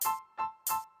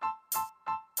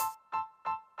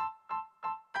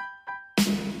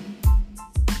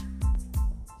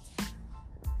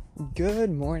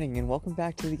Good morning and welcome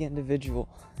back to The Individual.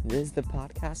 This is the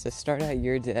podcast to start out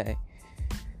your day.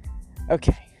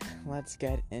 Okay, let's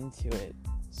get into it.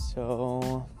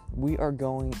 So, we are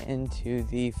going into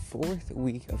the fourth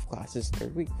week of classes.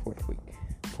 Fourth week.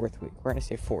 We're going to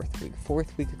say fourth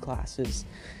week of classes.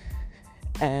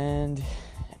 And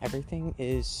everything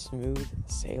is smooth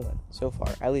sailing so far,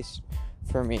 at least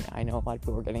for me. I know a lot of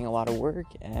people are getting a lot of work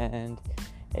and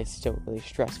it's still really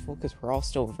stressful because we're all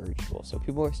still virtual. So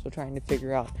people are still trying to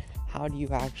figure out how do you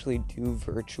actually do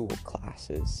virtual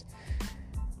classes.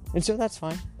 And so that's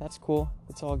fine. That's cool.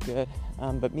 It's all good.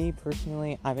 But me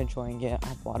personally, I'm enjoying it. I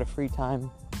have a lot of free time.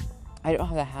 I don't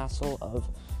have the hassle of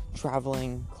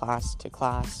traveling class to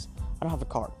class. I don't have a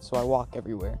car, so I walk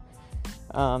everywhere.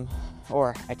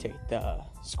 Or I take the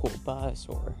school bus,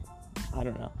 or I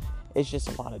don't know. It's just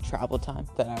a lot of travel time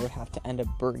that I would have to end up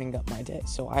burning up my day.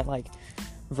 So I like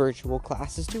virtual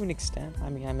classes to an extent. I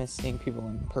mean, I miss seeing people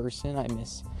in person. I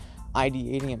miss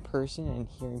ideating in person and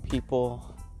hearing people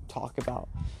talk about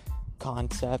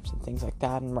concepts and things like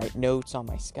that and write notes on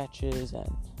my sketches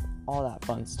and all that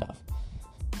fun stuff.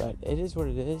 But it is what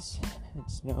it is.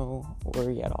 It's no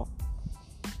worry at all.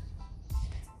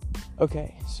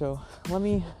 Okay, so let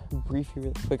me brief you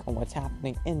really quick on what's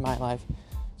happening in my life.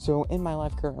 So in my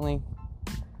life currently,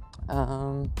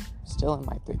 still in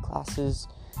my 3 classes,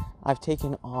 I've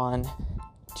taken on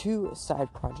 2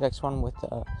 side projects, one with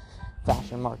a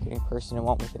fashion marketing person and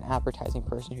one with an advertising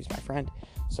person who's my friend.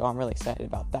 So I'm really excited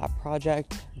about that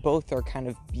project. Both are kind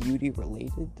of beauty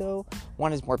related though.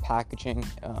 One is more packaging,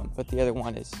 but the other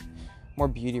one is more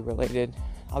beauty related.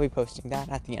 I'll be posting that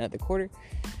at the end of the quarter.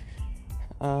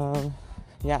 So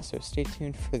stay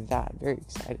tuned for that. Very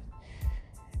excited.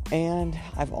 And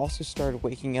I've also started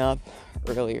waking up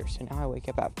earlier. So now I wake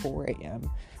up at 4 a.m.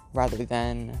 rather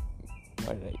than,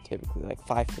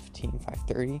 5:15,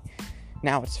 5:30.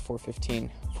 Now it's 4:15,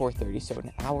 4:30, so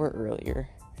an hour earlier.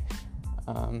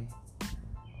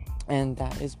 And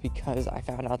that is because I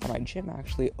found out that my gym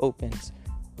actually opens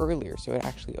earlier. So it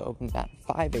actually opens at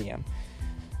 5 a.m.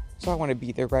 So I want to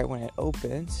be there right when it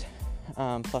opens.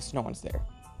 Plus no one's there.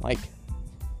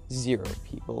 0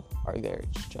 people are there.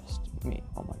 It's just me.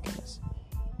 Oh my goodness.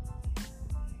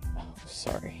 Oh,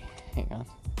 sorry. Hang on.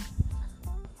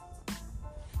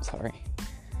 Sorry.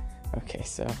 Okay,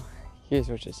 so here's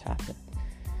what just happened.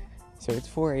 So it's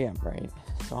 4 a.m., right?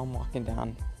 So I'm walking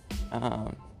down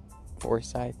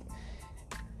Forsyth,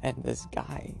 and this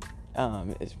guy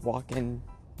is walking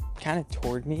kind of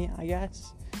toward me, I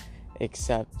guess,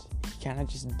 except he kind of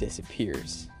just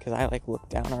disappears because I look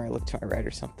down or I look to my right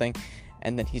or something,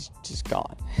 and then he's just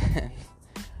gone.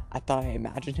 I thought I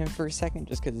imagined him for a second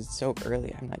just because it's so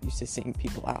early. I'm not used to seeing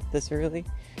people out this early.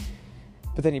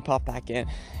 But then he popped back in.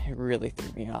 It really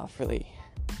threw me off, really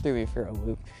threw me for a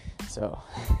loop. So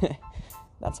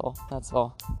that's all.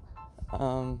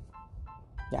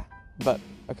 But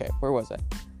okay, where was I?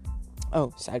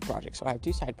 Oh, side projects. So I have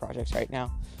 2 side projects right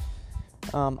now.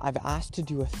 I've asked to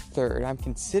do a third. I'm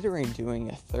considering doing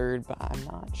a third, but I'm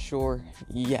not sure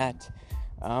yet.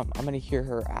 I'm going to hear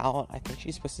her out. I think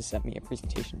she's supposed to send me a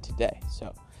presentation today.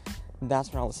 So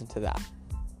that's when I'll listen to that.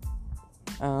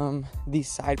 These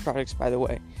side projects, by the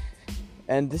way,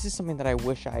 and this is something that I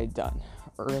wish I had done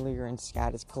earlier in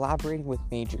SCAD, is collaborating with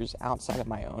majors outside of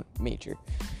my own major.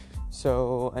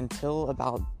 So until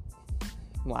about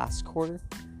last quarter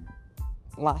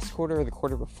or the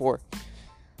quarter before,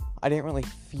 I didn't really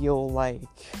feel like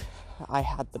I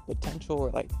had the potential,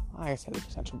 or I guess I had the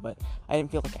potential, but I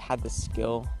didn't feel like I had the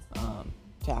skill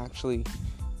to actually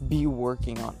be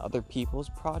working on other people's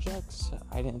projects.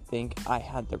 I didn't think I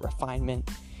had the refinement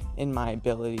in my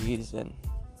abilities and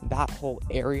that whole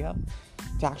area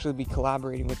to actually be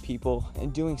collaborating with people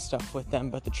and doing stuff with them.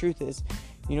 But the truth is,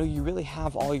 you really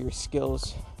have all your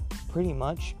skills pretty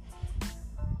much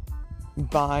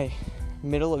by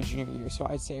middle of junior year. So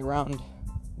I'd say around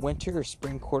winter or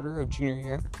spring quarter of junior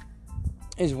year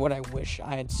is what I wish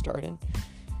I had started.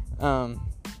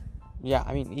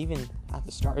 Even at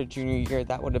the start of junior year,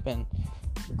 that would have been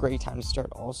a great time to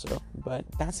start also. But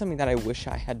that's something that I wish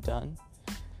I had done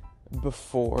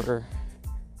before.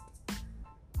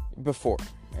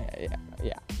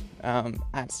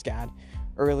 At SCAD.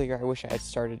 Earlier, I wish I had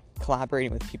started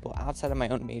collaborating with people outside of my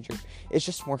own major. It's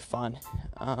just more fun.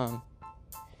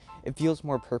 It feels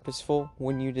more purposeful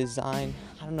when you design.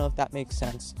 I don't know if that makes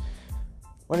sense.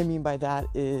 What I mean by that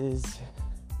is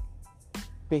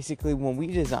basically when we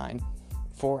design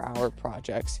for our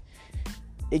projects,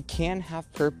 it can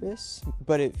have purpose,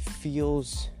 but it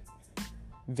feels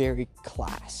very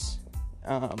class,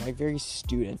 very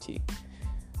studenty.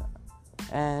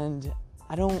 And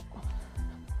I don't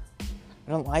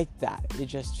I don't like that. It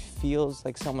just feels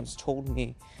like someone's told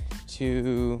me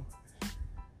to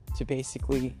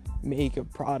basically make a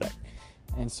product.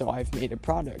 And so I've made a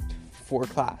product for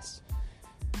class.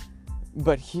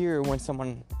 But here, when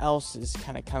someone else is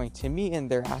kind of coming to me and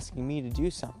they're asking me to do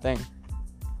something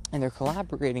and they're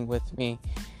collaborating with me,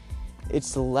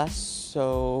 it's less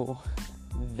so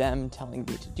them telling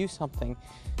me to do something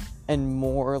and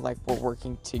more like we're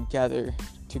working together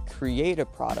to create a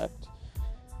product.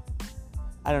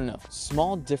 I don't know,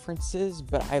 small differences,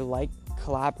 but I like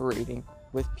collaborating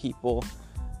with people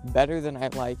better than I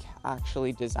like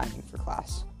actually designing for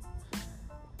class.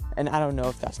 And I don't know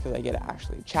if that's because I get to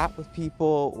actually chat with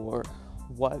people or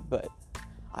what, but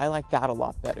I like that a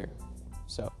lot better.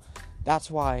 So that's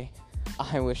why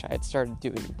I wish I had started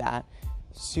doing that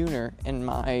sooner in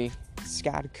my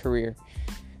SCAD career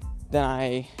than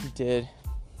I did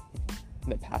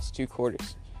the past 2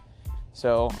 quarters.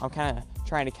 So I'm kind of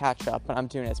trying to catch up, and I'm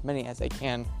doing as many as I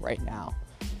can right now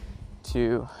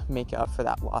to make up for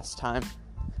that lost time.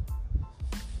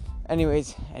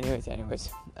 Anyways.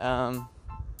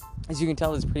 As you can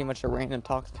tell, it's pretty much a random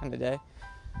talk kind of day.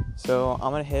 So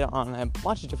I'm going to hit on a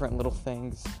bunch of different little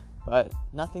things, but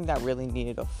nothing that really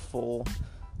needed a full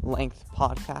length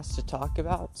podcast to talk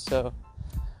about. So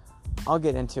I'll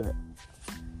get into it.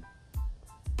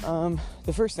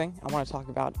 The first thing I want to talk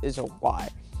about is a why.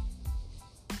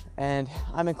 And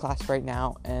I'm in class right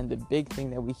now, and the big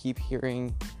thing that we keep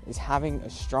hearing is having a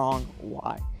strong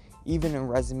why. Even in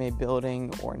resume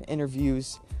building or in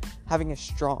interviews, having a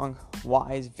strong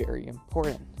why is very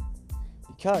important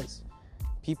because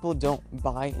people don't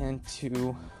buy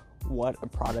into what a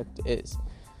product is.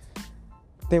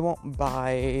 They won't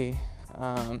buy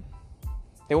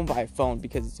a phone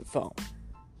because it's a phone.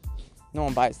 No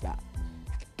one buys that.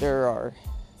 There are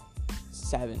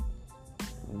 7,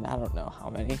 I don't know how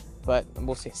many, but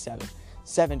we'll say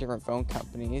 7 different phone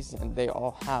companies, and they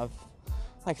all have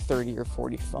like 30 or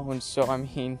 40 phones. So I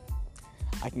mean,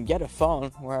 I can get a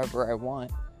phone wherever I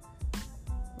want,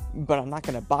 but I'm not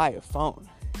going to buy a phone.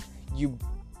 You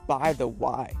buy the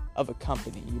why of a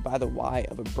company. You buy the why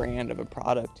of a brand, of a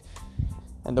product.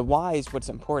 And the why is what's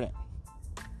important,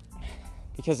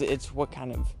 because it's what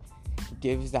kind of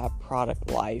gives that product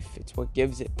life. It's what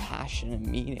gives it passion and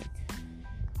meaning.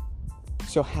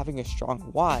 So having a strong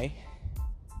why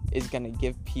is going to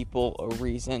give people a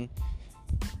reason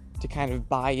to kind of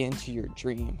buy into your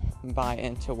dream, buy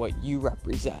into what you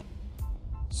represent.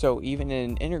 So even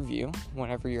in an interview,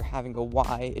 whenever you're having a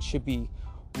why, it should be,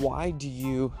 why do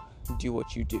you do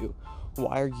what you do?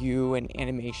 Why are you an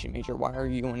animation major? Why are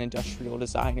you an industrial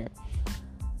designer?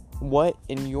 What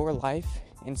in your life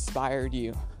inspired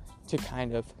you to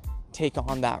kind of take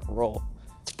on that role?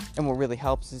 And what really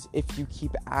helps is if you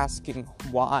keep asking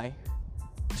why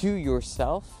to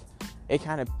yourself, it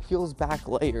kind of peels back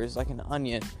layers like an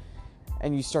onion,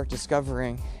 and you start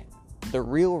discovering the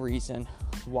real reason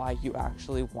why you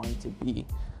actually want to be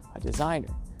a designer.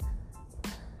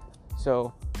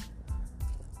 So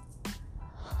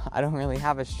I don't really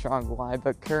have a strong why,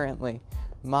 but currently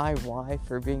my why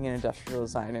for being an industrial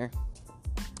designer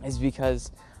is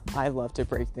because I love to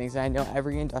break things. I know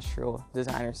every industrial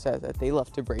designer says that they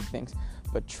love to break things,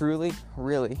 but truly,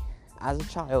 really, as a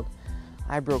child,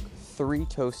 I broke 3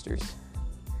 toasters.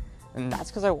 And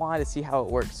that's because I wanted to see how it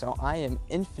works. So I am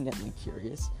infinitely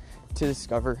curious to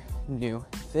discover new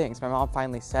things. My mom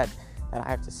finally said that I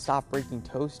have to stop breaking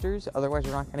toasters, otherwise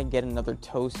we're not going to get another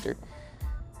toaster.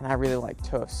 And I really like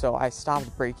toast, so I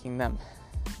stopped breaking them.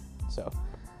 So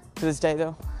to this day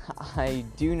though, I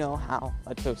do know how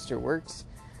a toaster works.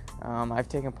 I've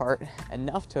taken apart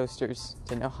enough toasters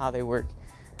to know how they work,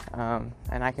 and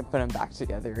I can put them back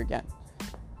together again.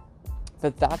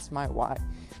 But that's my why.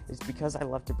 It's because I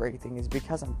love to break things. It's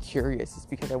because I'm curious. It's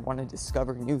because I want to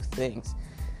discover new things.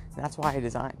 And that's why I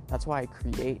design. That's why I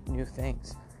create new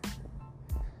things.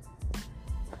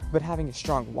 But having a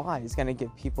strong why is going to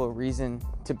give people a reason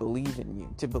to believe in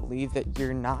you, to believe that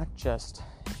you're not just,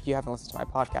 if you haven't listened to my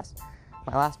podcast,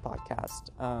 my last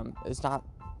podcast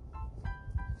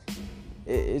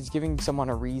is giving someone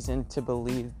a reason to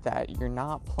believe that you're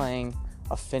not playing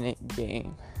a finite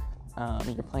game.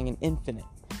 You're playing an infinite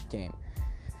game.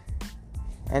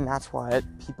 And that's what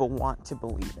people want to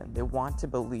believe in. They want to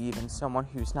believe in someone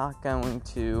who's not going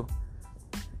to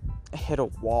hit a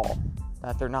wall,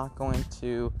 that they're not going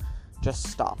to just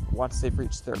stop once they've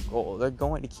reached their goal. They're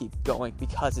going to keep going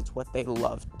because it's what they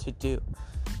love to do.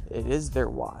 It is their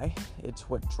why. It's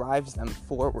what drives them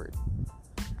forward.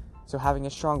 So having a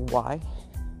strong why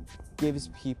gives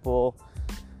people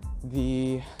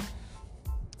the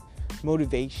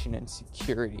motivation and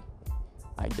security.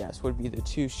 I guess, would be the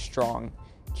two strong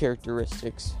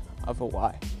characteristics of a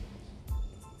why.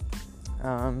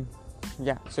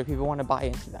 So people want to buy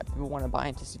into that. People want to buy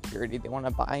into security. They want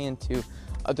to buy into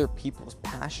other people's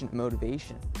passion and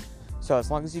motivation. So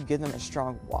as long as you give them a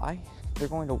strong why, they're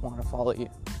going to want to follow you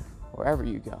wherever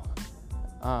you go.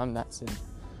 That's in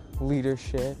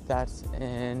leadership, that's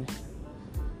in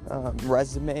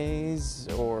resumes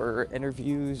or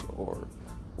interviews or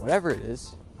whatever it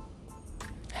is.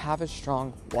 Have a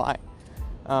strong why.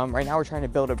 Right now we're trying to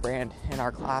build a brand in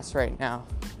our class right now,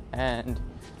 and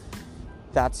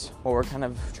that's what we're kind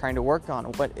of trying to work on.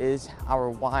 What is our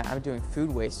why? I'm doing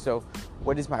food waste, so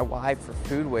what is my why for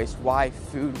food waste? Why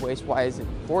food waste? Why is it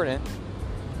important?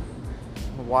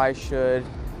 Why should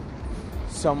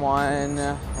someone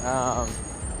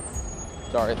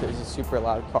sorry, there's a super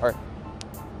loud car.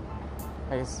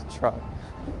 I guess it's a truck.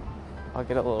 I'll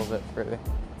get a little bit further.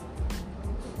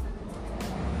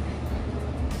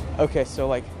 Okay,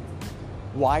 so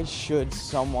why should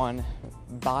someone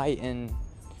buy in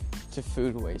to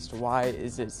food waste? Why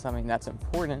is it something that's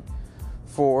important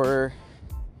for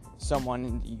someone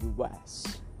in the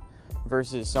US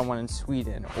versus someone in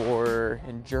Sweden or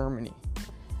in Germany?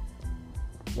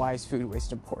 Why is food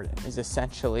waste important is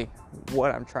essentially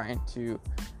what I'm trying to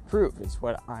prove. It's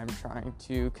what I'm trying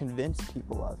to convince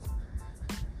people of.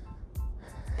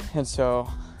 And so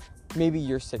maybe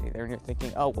you're sitting there and you're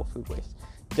thinking, oh, well, food waste.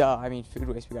 Duh, I mean, food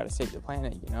waste, we got to save the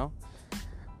planet,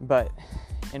 But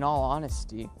in all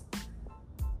honesty,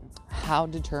 how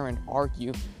determined are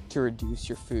you to reduce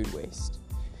your food waste?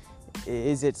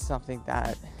 Is it something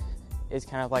that is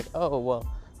kind of like, oh, well,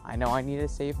 I know I need to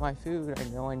save my food. I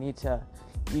know I need to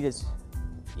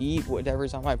eat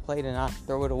whatever's on my plate and not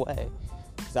throw it away,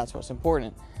 because that's what's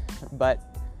important.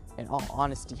 But in all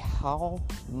honesty, how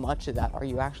much of that are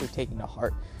you actually taking to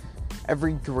heart?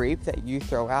 Every grape that you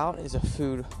throw out is a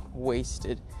food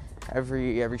wasted.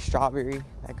 Every strawberry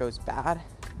that goes bad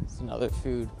is another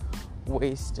food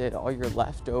wasted. All your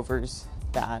leftovers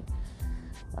that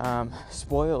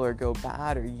spoil or go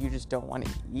bad or you just don't want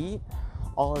to eat,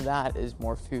 all of that is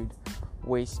more food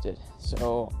wasted.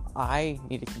 So I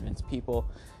need to convince people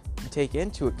to take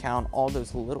into account all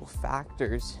those little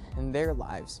factors in their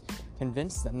lives,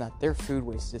 convince them that their food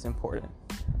waste is important.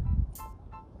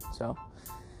 So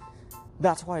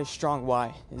that's why a strong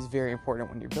why is very important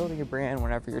when you're building a brand,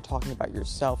 whenever you're talking about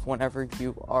yourself, whenever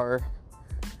you are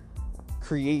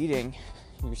creating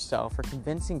yourself or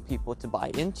convincing people to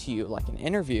buy into you, like an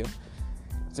interview.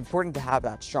 It's important to have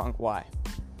that strong why.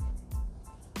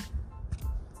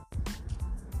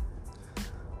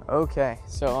 Okay,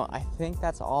 so I think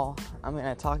that's all I'm going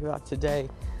to talk about today.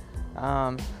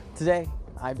 Today,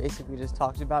 I basically just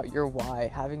talked about your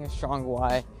why, having a strong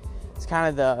why. It's kind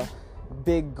of the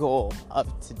big goal of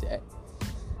today.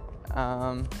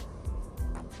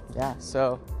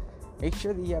 So make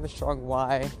sure that you have a strong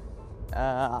why.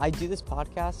 I do this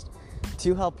podcast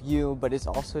to help you, but it's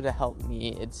also to help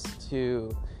me. It's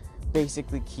to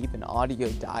basically keep an audio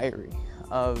diary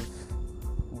of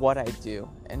what I do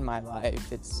in my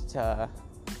life. It's to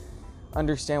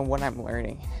understand what I'm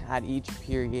learning at each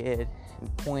period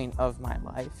and point of my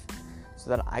life so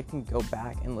that I can go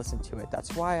back and listen to it.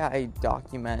 That's why I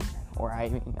document, or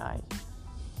I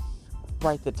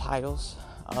write the titles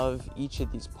of each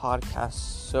of these podcasts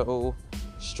so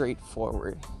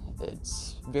straightforward.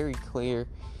 It's very clear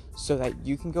so that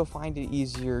you can go find it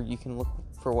easier. You can look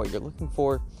for what you're looking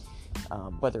for,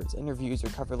 whether it's interviews or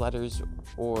cover letters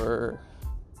or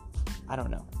I don't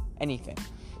know, anything.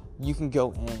 You can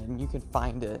go in and you can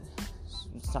find it.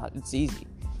 It's easy.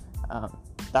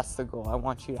 That's the goal. I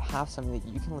want you to have something that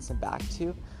you can listen back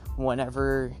to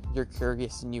whenever you're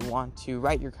curious and you want to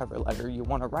write your cover letter, you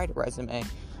want to write a resume,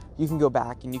 you can go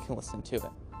back and you can listen to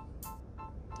it.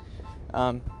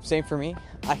 Same for me.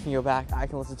 I can go back, I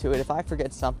can listen to it. If I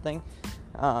forget something,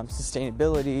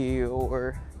 sustainability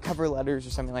or cover letters or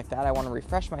something like that, I want to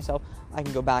refresh myself, I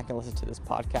can go back and listen to this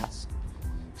podcast.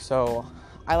 So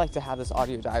I like to have this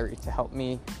audio diary to help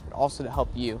me, but also to help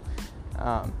you.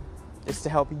 It's to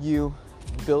help you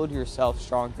build yourself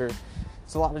stronger.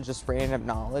 It's a lot of just random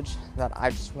knowledge that I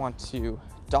just want to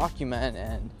document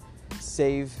and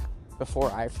save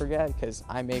before I forget, because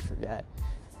I may forget.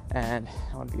 And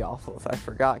it would be awful if I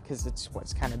forgot, because it's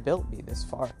what's kind of built me this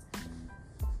far.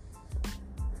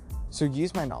 So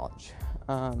use my knowledge.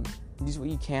 Use what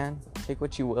you can. Take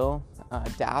what you will.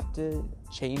 Adapt it,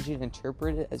 change it,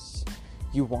 interpret it as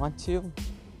you want to.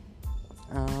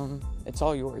 It's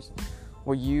all yours.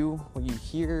 What you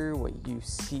hear, what you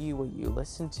see, what you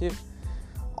listen to,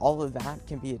 all of that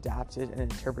can be adapted and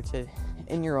interpreted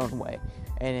in your own way.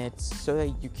 And it's so that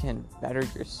you can better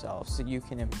yourself, so you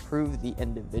can improve the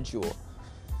individual.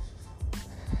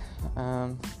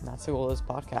 That's the goal of this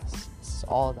podcast. It's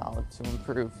all about to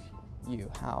improve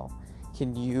you. How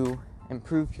can you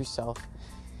improve yourself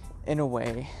in a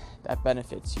way that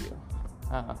benefits you?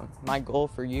 My goal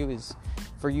for you is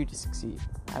for you to succeed.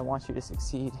 I want you to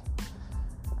succeed.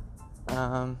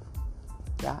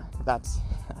 That's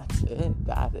it.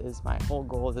 That is my whole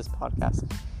goal of this podcast,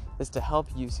 is to help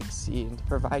you succeed and to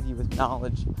provide you with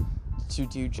knowledge to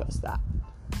do just that.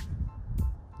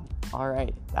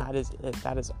 Alright, that is it.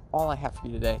 That is all I have for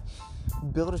you today.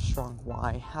 Build a strong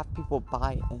why. Have people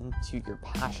buy into your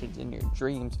passions and your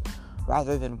dreams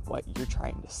rather than what you're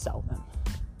trying to sell them.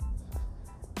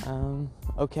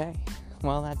 Okay.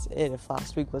 Well, that's it. If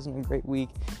last week wasn't a great week,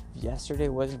 if yesterday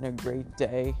wasn't a great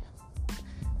day,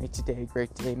 make today a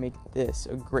great day. Make this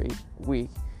a great week.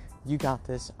 You got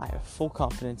this. I have full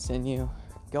confidence in you.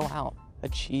 Go out,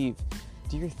 achieve,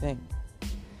 do your thing.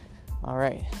 All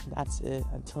right, that's it.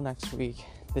 Until next week,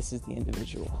 this is The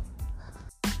Individual.